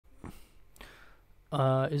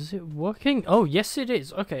Is it working? Oh, yes it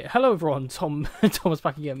is. Okay, hello everyone, Thomas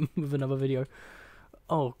back again with another video.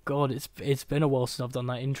 Oh god, it's been a while since I've done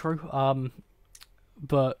that intro.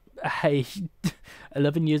 But hey,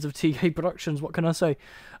 11 years of TK Productions, what can I say?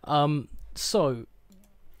 So,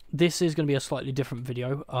 this is going to be a slightly different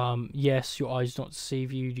video. Yes, your eyes not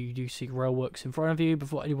deceive you, you do see railworks in front of you.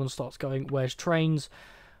 Before anyone starts going, where's trains?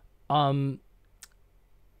 I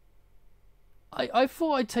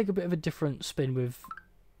thought I'd take a bit of a different spin with...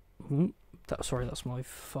 Sorry, that's my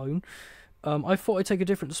phone. I thought I'd take a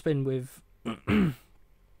different spin with the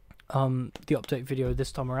update video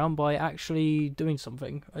this time around by actually doing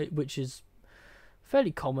something, which is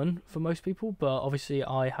fairly common for most people, but obviously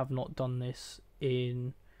I have not done this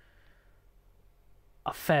in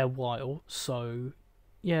a fair while, so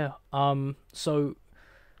yeah. So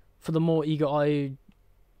for the more eager-eyed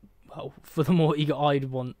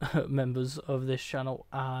members of this channel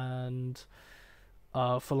and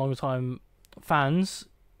for long time fans,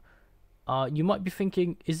 you might be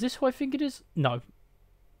thinking, is this who I think it is? No.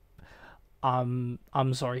 I'm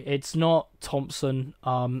sorry, it's not Thompson,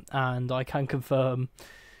 and I can confirm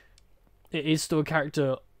it is still a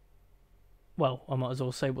character. Well, I might as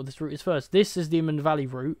well say what this route is first. This is the Inman Valley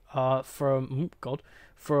route from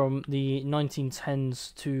the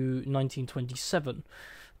 1910s to 1927.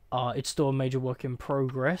 It's still a major work in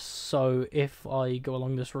progress, so if I go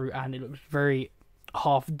along this route and it looks very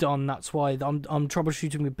half done, that's why I'm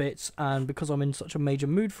troubleshooting with bits, and because I'm in such a major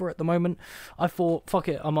mood for it at the moment, I thought, fuck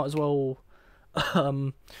it, I might as well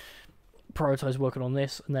prioritize working on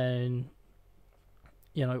this, and then,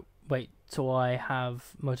 you know, wait till I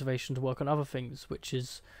have motivation to work on other things, which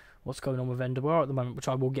is what's going on with NWR at the moment, which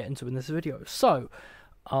I will get into in this video. So,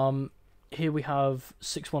 here we have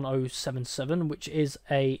 61077, which is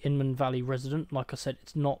a Inman Valley resident. Like I said,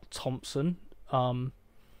 it's not Thompson.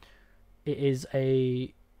 It is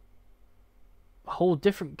a whole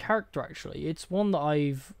different character, actually. It's one that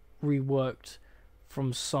I've reworked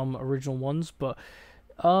from some original ones, but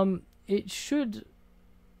it should...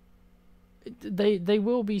 They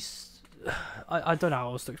will be... I don't know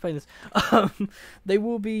how else to explain this. They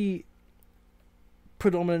will be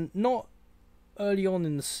predominant, not early on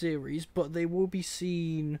in the series, but they will be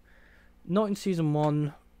seen not in season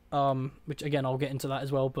 1, which again I'll get into that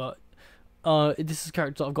as well, but this is a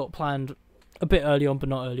character I've got planned a bit early on, but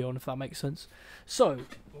not early on, if that makes sense. So,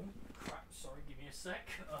 oh crap, sorry, give me a sec.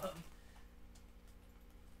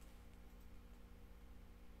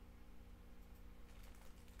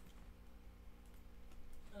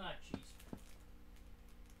 Jeez.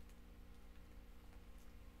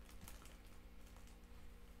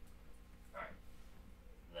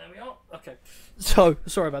 There we are. Okay. So,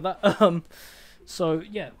 sorry about that. So,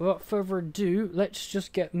 yeah, without further ado, let's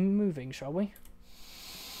just get moving, shall we?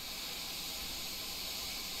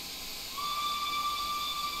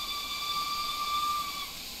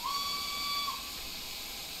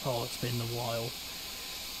 Oh, it's been a while.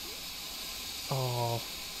 Oh.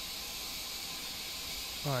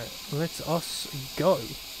 Alright, let us go.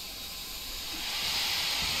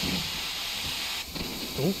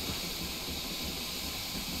 Oh.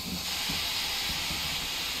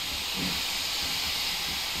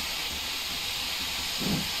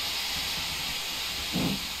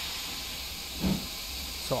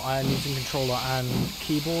 So I am using controller and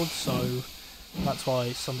keyboard, so that's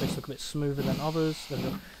why some bits look a bit smoother than others.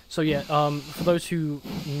 So yeah, for those who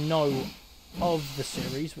know of the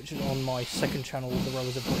series, which is on my second channel, The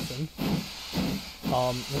Rowers of Britain.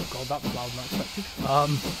 Oh god, that was louder than I expected.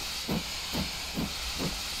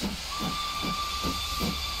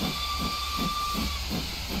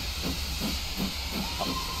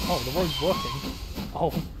 Oh, the road's working.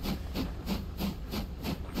 Oh.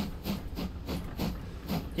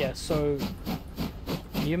 Yeah, so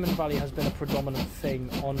the Inman Valley has been a predominant thing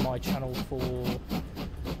on my channel for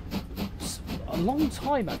a long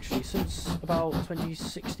time, actually, since about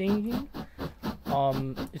 2016.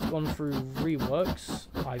 It's gone through reworks.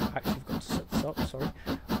 I've actually forgot to set this up, sorry.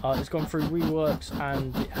 It's gone through reworks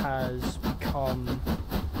and it has become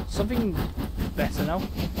something better now.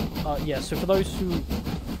 Yeah, so for those who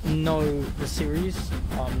know the series,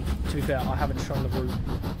 to be fair, I haven't shown the route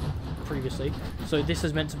previously. So this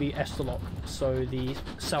is meant to be Esterlock, so the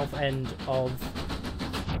south end of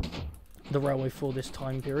the railway for this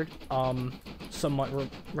time period. Some might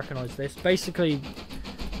recognise this. Basically,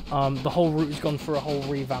 the whole route has gone through a whole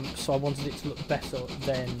revamp, so I wanted it to look better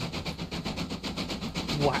than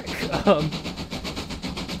whack.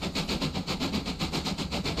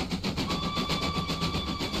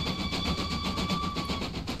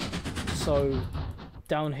 So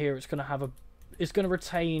down here it's going to have it's going to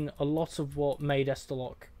retain a lot of what made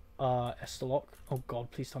Estalock. Oh god,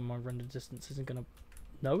 please tell me my render distance isn't going to...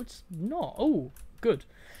 No, it's not. Oh, good.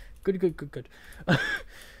 Good.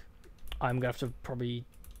 I'm going to have to probably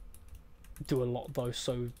do a lot though,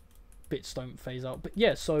 so bits don't phase out. But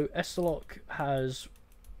yeah, so Estalock has,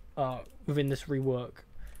 within this rework,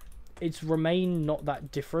 it's remained not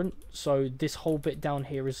that different. So this whole bit down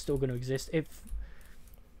here is still going to exist. If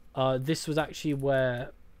this was actually where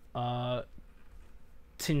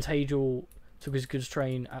Tintagel took his goods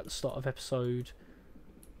train at the start of episode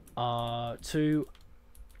 2,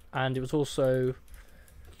 and it was also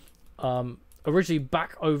originally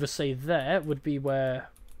back over, say, there would be where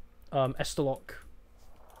Estalock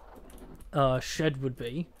shed would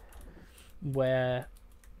be, where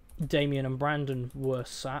Damien and Brandon were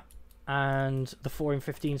sat, and the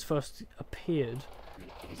 4M15s first appeared.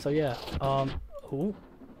 So yeah, oh,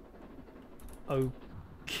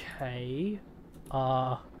 okay,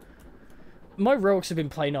 my relics have been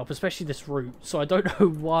playing up, especially this route, so I don't know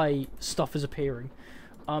why stuff is appearing.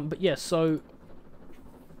 But yeah, so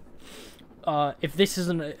if this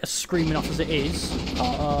isn't a scream enough as it is,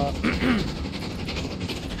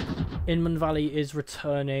 Inman Valley is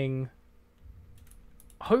returning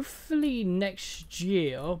hopefully next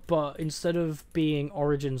year, but instead of being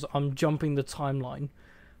Origins, I'm jumping the timeline.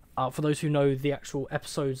 For those who know the actual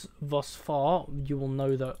episodes thus far, you will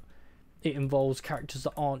know that it involves characters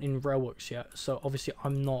that aren't in Railworks yet, so obviously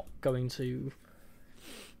I'm not going to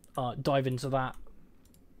dive into that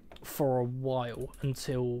for a while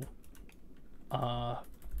until... so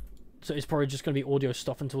it's probably just going to be audio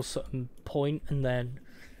stuff until a certain point, and then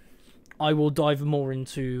I will dive more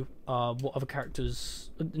into what other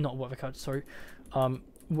characters... Not what other characters, sorry.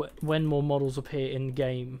 When more models appear in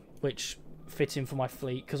game, which fit in for my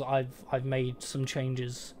fleet, because I've made some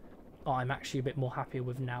changes I'm actually a bit more happier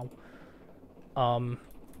with now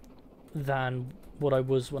than what I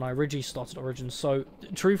was when I originally started Origins. So,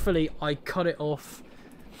 truthfully, I cut it off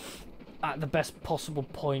at the best possible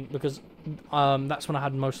point, because that's when I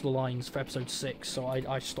had most of the lines for episode 6, so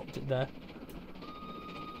I stopped it there.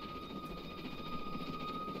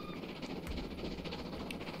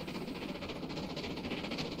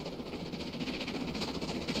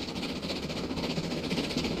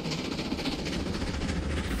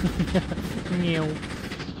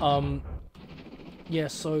 Yeah,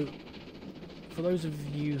 so for those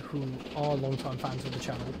of you who are long-time fans of the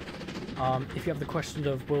channel, if you have the question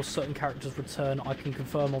of will certain characters return, I can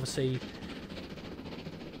confirm obviously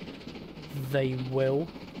they will.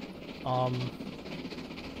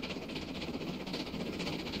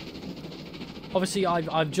 Obviously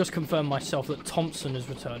I've just confirmed myself that Thompson is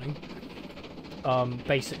returning,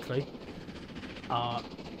 basically.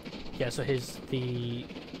 Yeah, so here's the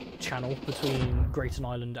channel between Grayton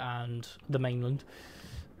Island and the mainland.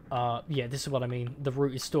 Yeah, this is what I mean. The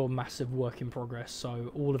route is still a massive work in progress,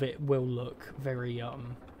 so all of it will look very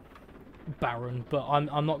barren. But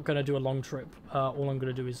I'm not going to do a long trip. All I'm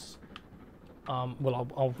going to do is, well,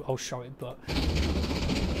 I'll show it, but.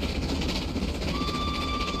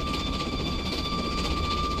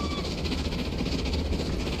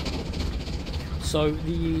 So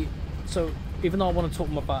even though I want to talk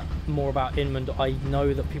more about Inman, I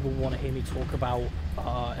know that people want to hear me talk about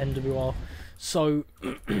NWR. So,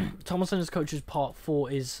 Thomas and His Coaches Part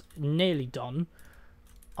 4 is nearly done.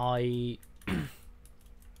 I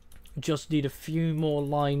just need a few more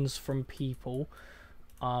lines from people.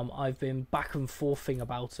 I've been back and forthing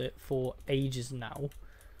about it for ages now,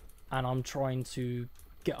 and I'm trying to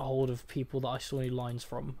get a hold of people that I still need lines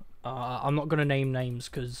from. I'm not going to name names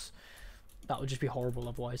because that would just be horrible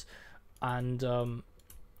otherwise. And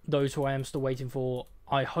those who I am still waiting for,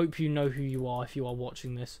 I hope you know who you are if you are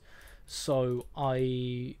watching this. So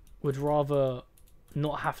I would rather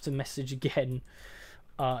not have to message again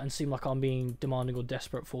and seem like I'm being demanding or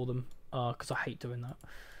desperate for them, because I hate doing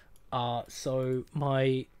that. So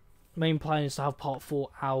my main plan is to have Part 4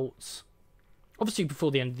 out, obviously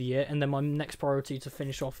before the end of the year, and then my next priority to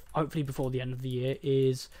finish off, hopefully before the end of the year,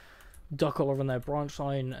 is Duck Oliver and their branch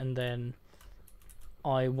line, and then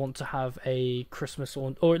I want to have a Christmas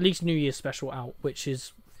or at least New Year special out, which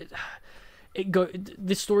is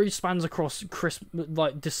this story spans across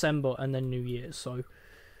like December and then New Year. So,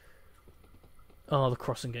 oh, the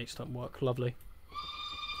crossing gates don't work. Lovely.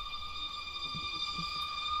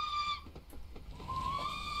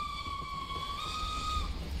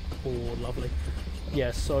 Oh, lovely.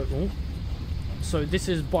 Yeah. So, so this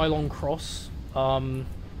is Bylon Cross.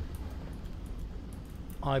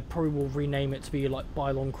 I probably will rename it to be like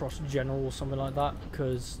Bylon Cross General or something like that,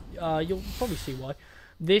 because you'll probably see why.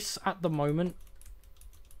 This, at the moment,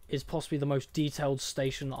 is possibly the most detailed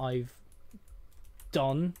station I've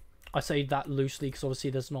done. I say that loosely because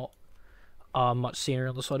obviously there's not much scenery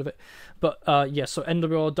on the side of it. But yeah, so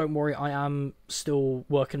NWR, don't worry, I am still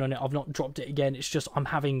working on it. I've not dropped it again. It's just I'm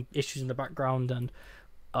having issues in the background, and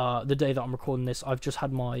the day that I'm recording this, I've just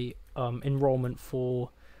had my enrollment for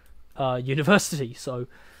university, so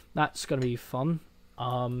that's going to be fun.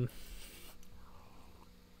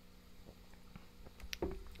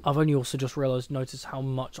 I've only also just noticed how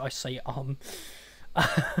much I say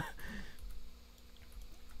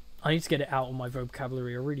I need to get it out of my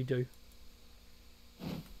vocabulary, I really do.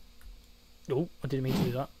 Oh, I didn't mean to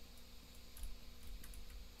do that.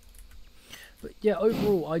 But yeah,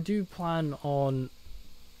 overall, I do plan on,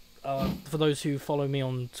 for those who follow me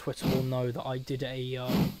on Twitter will know that I did a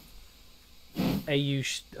AU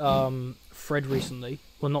thread recently.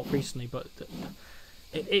 Well, not recently, but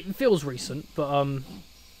it feels recent, but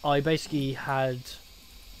I basically had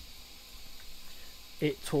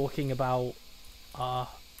it talking about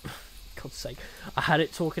God's sake, I had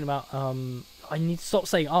it talking about I need to stop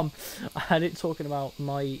saying I had it talking about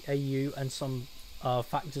my AU and some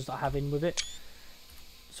factors that I have in with it.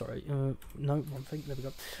 Sorry, no, wrong thing, there we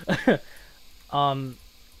go.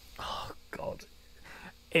 Oh god,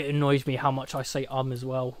 it annoys me how much I say as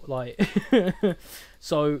well, like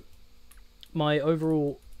so my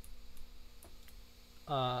overall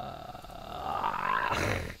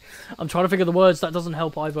I'm trying to figure the words, that doesn't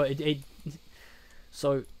help either.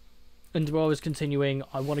 So NWR is continuing.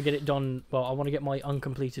 I want to get it done. Well, I want to get my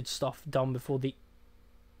uncompleted stuff done before the.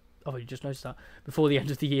 Oh, you just noticed that before the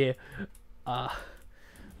end of the year. But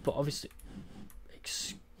obviously,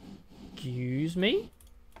 excuse me.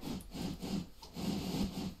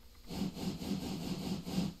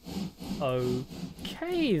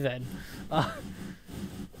 Okay then.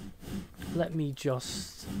 Let me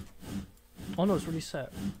just. Oh no, it's already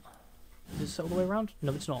set. Is it set all the way around?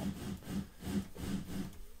 No, it's not.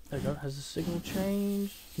 There we go. Has the signal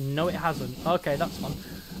changed? No, it hasn't. Okay, that's fun.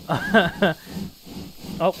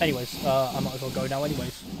 Oh, anyways, I might as well go now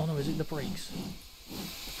anyways. Oh no, is it the brakes?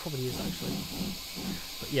 It probably is actually.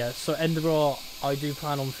 But yeah, so NWR, I do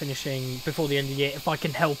plan on finishing before the end of the year if I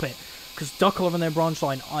can help it. Because Duck 11 their branch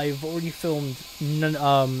line, I've already filmed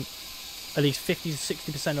at least 50 to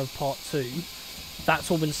 60% of part 2.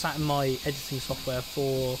 That's all been sat in my editing software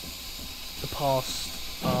for the past,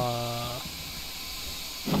 I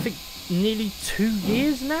think, nearly 2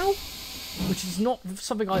 years now, which is not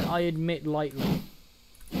something I admit lightly.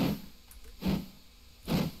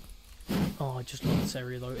 Oh, I just love this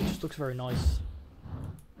area though. It just looks very nice.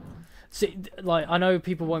 See, like, I know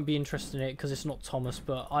people won't be interested in it because it's not Thomas,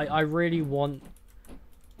 but I really want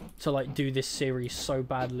to like do this series so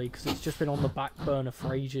badly because it's just been on the back burner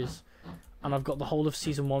for ages. And I've got the whole of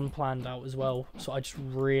season 1 planned out as well, so I just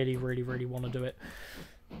really, really, really want to do it.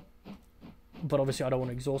 But obviously I don't want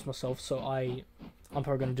to exhaust myself, so I'm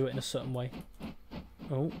probably going to do it in a certain way.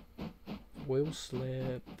 Oh, wheel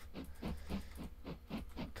slip.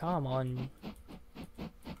 Come on.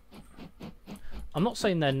 I'm not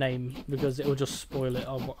saying their name because it will just spoil it,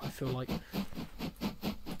 I feel like.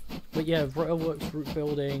 But yeah, Railworks, route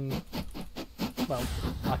building. Well,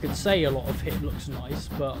 I could say a lot of it looks nice,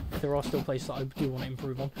 but there are still places that I do want to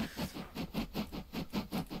improve on.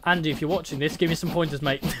 Andy, if you're watching this, give me some pointers,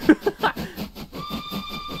 mate.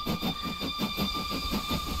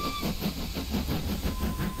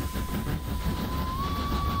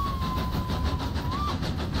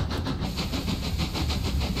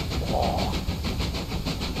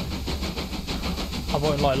 I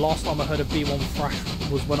won't lie, last time I heard a B1 thrash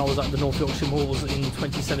was when I was at the North Yorkshire Moors in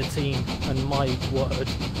 2017, and my word,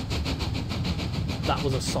 that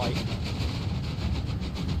was a sight.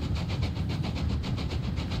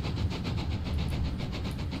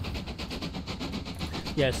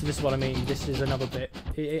 Yeah, so this is what I mean, this is another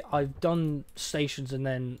bit. I've done stations and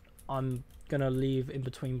then I'm gonna leave in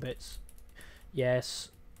between bits. Yes,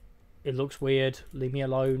 it looks weird, leave me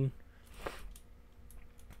alone.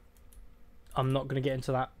 I'm not going to get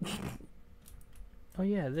into that. Oh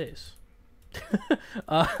yeah, this.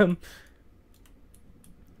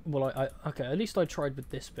 Well, okay. At least I tried with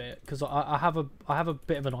this bit because I have a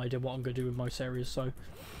bit of an idea what I'm going to do with most areas. So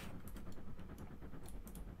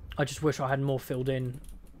I just wish I had more filled in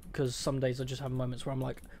because some days I just have moments where I'm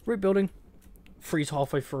like route building, freeze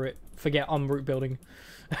halfway through it, forget I'm route building,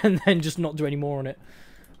 and then just not do any more on it.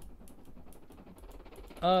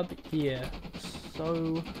 But yeah.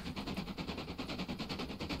 So.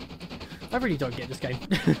 I really don't get this game.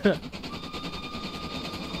 Oh,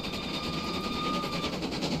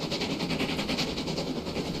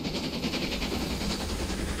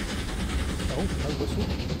 no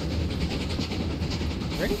whistle.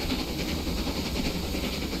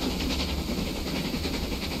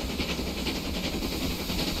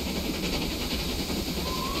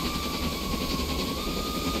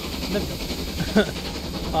 There we go.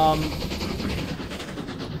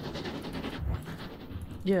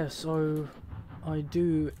 Yeah, so I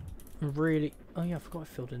do really... Oh yeah, I forgot I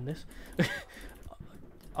filled in this.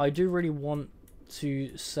 I do really want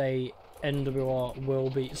to say NWR will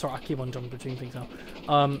be... Sorry, I keep on jumping between things now.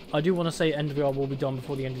 I do want to say NWR will be done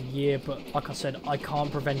before the end of the year, but like I said, I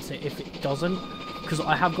can't prevent it if it doesn't, because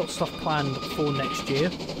I have got stuff planned for next year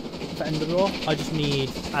for NWR. I just need...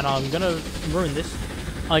 And I'm going to ruin this.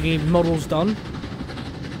 I need models done,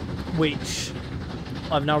 which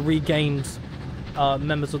I've now regained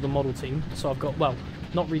members of the model team. So I've got, well,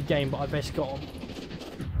 not regained, but I've basically got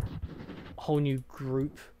a whole new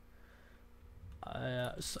group.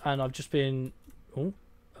 And I've just been... Oh,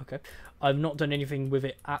 okay. I've not done anything with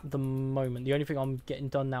it at the moment. The only thing I'm getting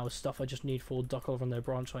done now is stuff I just need for Duck Over on their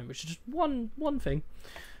branch line, which is just one thing.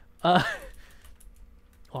 Oh,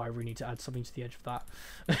 I really need to add something to the edge of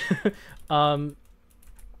that.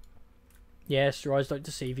 Yes, your eyes don't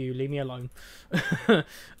deceive you. Leave me alone.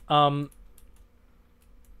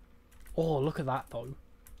 Oh, look at that, though.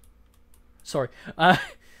 Sorry.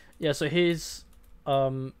 Yeah, so here's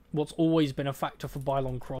what's always been a factor for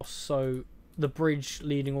Bylon Cross. So the bridge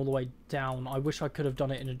leading all the way down. I wish I could have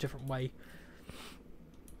done it in a different way.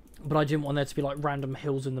 But I didn't want there to be, like, random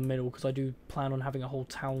hills in the middle, because I do plan on having a whole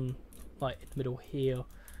town, like, in the middle here.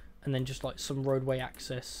 And then just, like, some roadway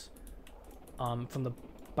access from the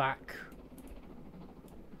back.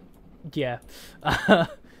 Yeah. I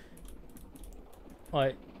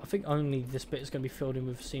think only this bit is going to be filled in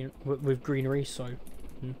with greenery, so...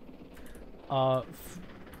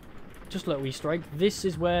 just a little Easter egg. This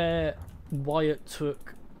is where Wyatt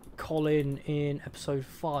took Colin in episode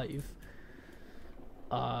 5.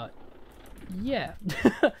 Yeah.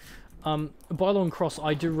 Bylon Cross,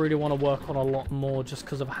 I do really want to work on a lot more, just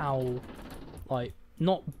because of how, like,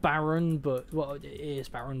 not barren, but, well, it is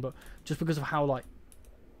barren, but just because of how, like,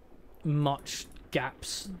 much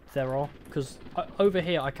gaps there are. Because over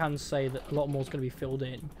here I can say that a lot more is going to be filled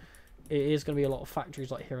in. It is going to be a lot of factories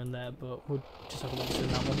like here and there, but we'll just have a look through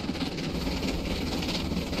that one.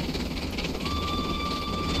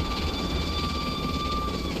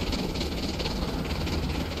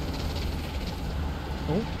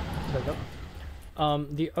 Oh, there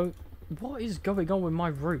we go. What is going on with my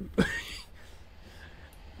route?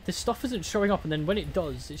 This stuff isn't showing up, and then when it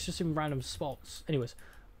does, it's just in random spots. Anyways,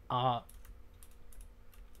 so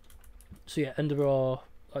yeah, NWR,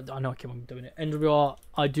 I know I keep on doing it. NWR,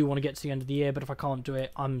 I do want to get to the end of the year, but if I can't do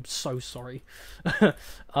it, I'm so sorry.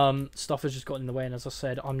 Stuff has just got in the way, and as I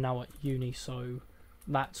said, I'm now at uni, so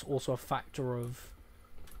that's also a factor of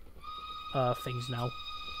things now.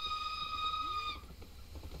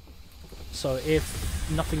 So if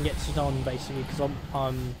nothing gets done, basically, because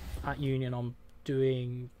I'm at uni and I'm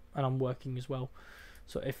doing, and I'm working as well.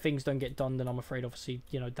 So if things don't get done, then I'm afraid, obviously,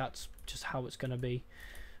 you know, that's just how it's going to be.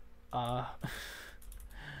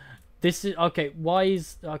 This is okay. Why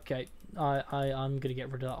is okay? I'm gonna get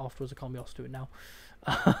rid of that afterwards. I can't be asked to do it now.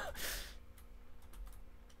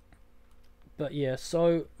 But yeah,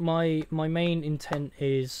 so my main intent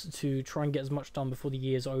is to try and get as much done before the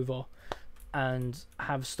year's over, and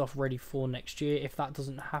have stuff ready for next year. If that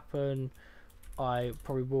doesn't happen, I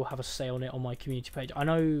probably will have a say on it on my community page. I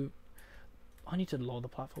know I need to lower the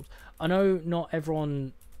platforms. I know not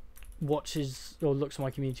everyone watches or looks at my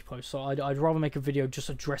community post, so I'd rather make a video just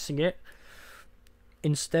addressing it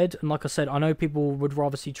instead. And like I said, I know people would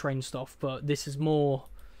rather see train stuff, but this is more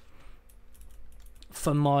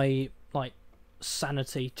for my, like,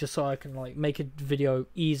 sanity, just so I can, like, make a video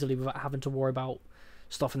easily without having to worry about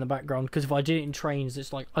stuff in the background. Because if I did it in trains,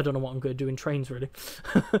 it's like, I don't know what I'm going to do in trains, really.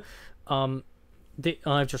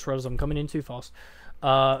 I've just realised I'm coming in too fast.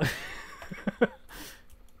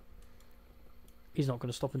 He's not going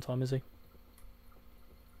to stop in time, is he?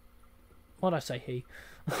 Why'd I say he?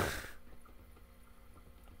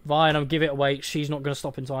 Fine, I'll give it away. She's not going to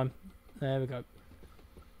stop in time. There we go.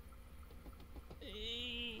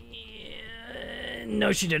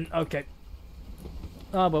 No, she didn't. Okay.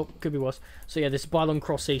 Ah, well, could be worse. So yeah, this is Bylon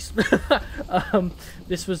Cross East.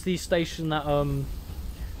 This was the station that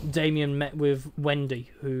Damien met with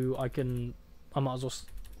Wendy, who I might as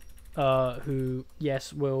well, who,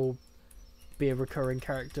 yes, will be a recurring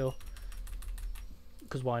character,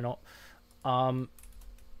 because why not?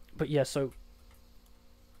 But yeah, so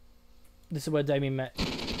this is where Damien met.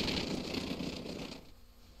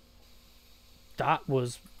 That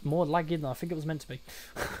was more laggy than I think it was meant to be.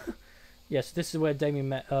 Yes, this is where Damien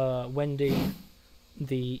met Wendy.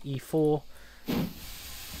 the E4.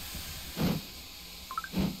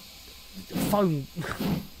 Phone,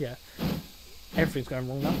 yeah, everything's going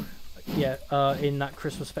wrong now. Yeah, in that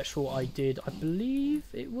Christmas special I did, I believe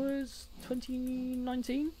it was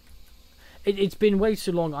 2019. It's been way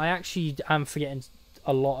too long. I actually am forgetting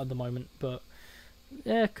a lot at the moment, but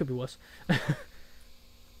yeah, it could be worse.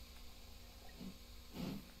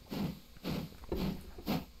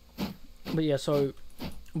 But yeah, so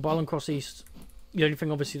Barland Cross East, the only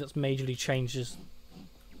thing obviously that's majorly changed is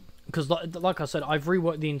because, like I said, I've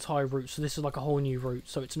reworked the entire route, so this is like a whole new route,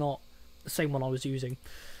 so it's not the same one I was using.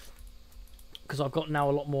 Because I've got now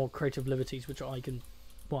a lot more creative liberties, which I can,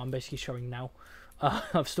 well, I'm basically showing now.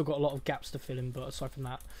 I've still got a lot of gaps to fill in, but aside from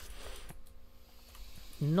that,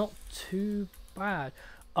 not too bad.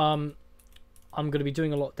 I'm going to be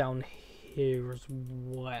doing a lot down here as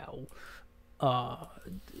well.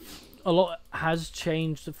 A lot has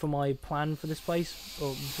changed for my plan for this place,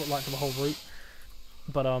 or like for the whole route.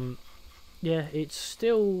 But yeah, it's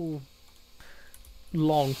still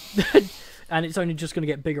long, and it's only just going to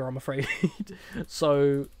get bigger, I'm afraid.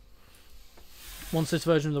 So once this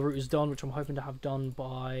version of the route is done, which I'm hoping to have done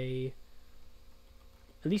by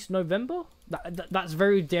at least November. That's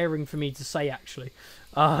very daring for me to say, actually.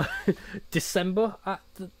 December at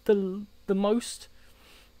the most.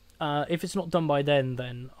 If it's not done by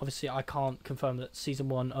then obviously I can't confirm that Season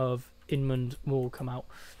 1 of Inmund will come out.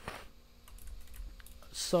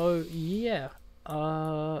 So, yeah.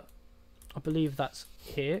 I believe that's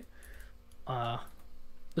it.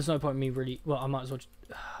 There's no point in me really... Well, I might as well...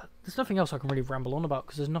 There's nothing else I can really ramble on about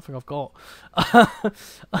because there's nothing I've got.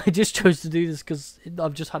 I just chose to do this because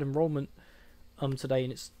I've just had enrollment today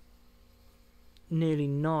and it's nearly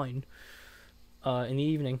 9. In the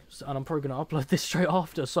evening, and I'm probably going to upload this straight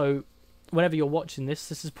after, so whenever you're watching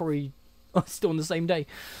this is probably still on the same day.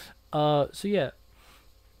 So yeah.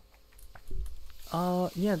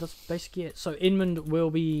 Yeah, that's basically it. So Inmund will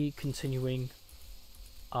be continuing.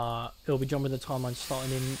 It'll be jumping the timeline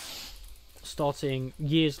starting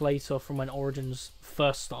years later from when Origins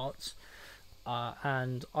first starts.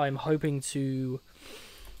 And I'm hoping to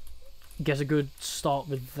get a good start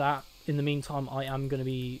with that. In the meantime, I am going to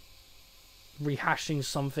be rehashing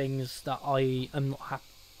some things that I am not happy.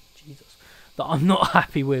 That I'm not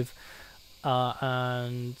happy with,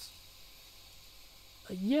 and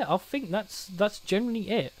yeah, I think that's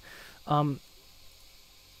generally it. Not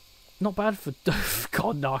bad for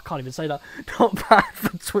God, no, I can't even say that. Not bad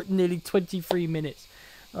for nearly 23 minutes.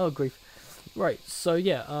 Oh grief! Right, so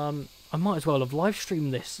yeah, I might as well have live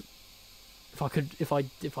streamed this if I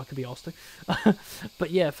could be asked to.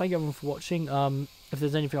 But yeah, thank you everyone for watching. If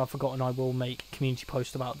there's anything I've forgotten, I will make a community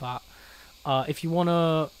post about that. If you want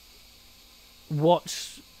to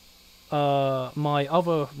watch my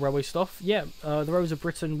other railway stuff, yeah, the Roads of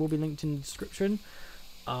Britain will be linked in the description.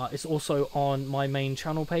 It's also on my main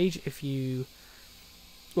channel page. If you...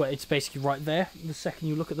 Well, it's basically right there the second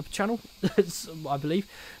you look at the channel, I believe.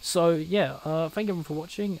 So, yeah, thank everyone for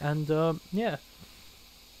watching, and, yeah.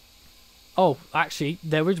 Oh, actually,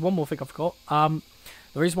 there is one more thing I forgot.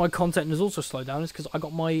 The reason why content has also slowed down is because I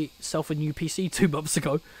got myself a new PC 2 months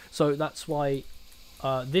ago. So that's why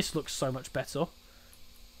this looks so much better.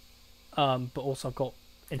 But also I've got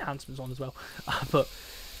enhancements on as well. But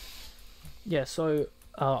yeah, so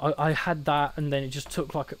I had that, and then it just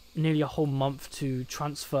took like nearly a whole month to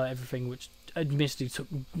transfer everything, which admittedly took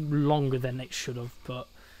longer than it should have. But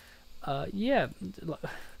yeah,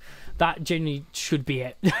 that genuinely should be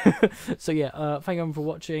it. So yeah, thank everyone for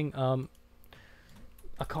watching.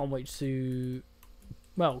 I can't wait to,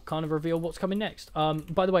 well, kind of reveal what's coming next.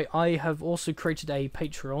 By the way, I have also created a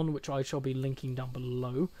Patreon, which I shall be linking down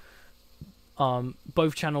below.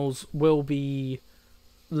 Both channels will be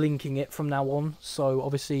linking it from now on, so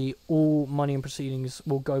obviously all money and proceedings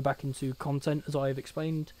will go back into content, as I have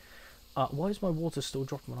explained. Why is my water still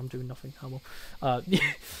dropping when I'm doing nothing? Oh well.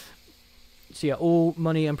 So yeah, all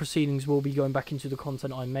money and proceedings will be going back into the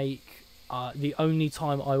content I make. The only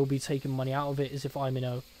time I will be taking money out of it is if I'm in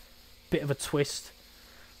a bit of a twist,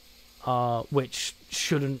 which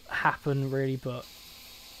shouldn't happen really, but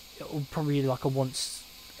it will probably be like a once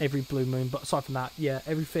every blue moon. But aside from that, yeah,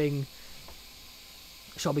 everything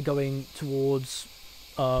shall be going towards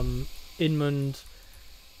Inmund,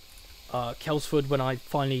 Kelsford when I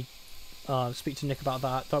finally speak to Nick about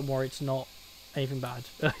that. Don't worry, it's not anything bad.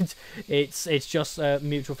 it's just a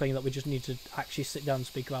mutual thing that we just need to actually sit down and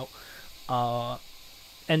speak about.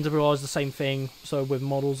 NWR is the same thing, so with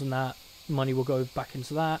models and that, money will go back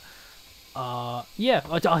into that. yeah,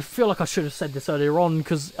 I feel like I should have said this earlier on,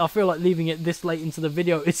 because I feel like leaving it this late into the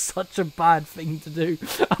video is such a bad thing to do,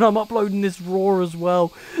 and I'm uploading this raw as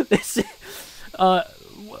well. This is,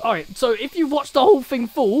 alright, so if you watched the whole thing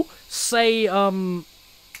full, say, I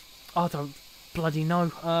don't bloody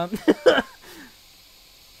know,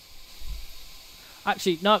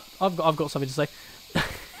 actually, no, I've got something to say.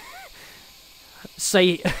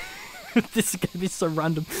 Say, this is gonna be so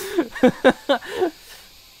random.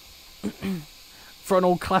 For an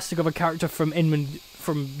old classic of a character from Inman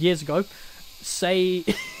from years ago, say,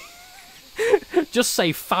 just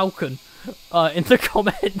say Falcon, in the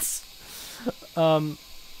comments.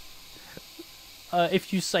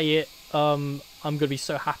 If you say it, I'm gonna be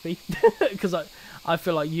so happy, because I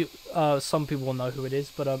feel like you, some people will know who it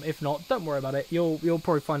is, but if not, don't worry about it. You'll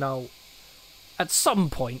probably find out at some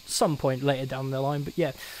point later down the line. But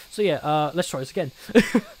yeah, so yeah, let's try this again.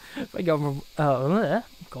 Thank you everyone,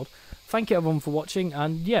 God. Thank you everyone for watching,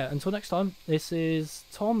 and yeah, until next time, this is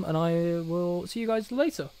Tom, and I will see you guys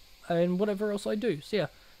later, and whatever else I do. So yeah,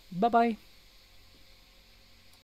 bye bye.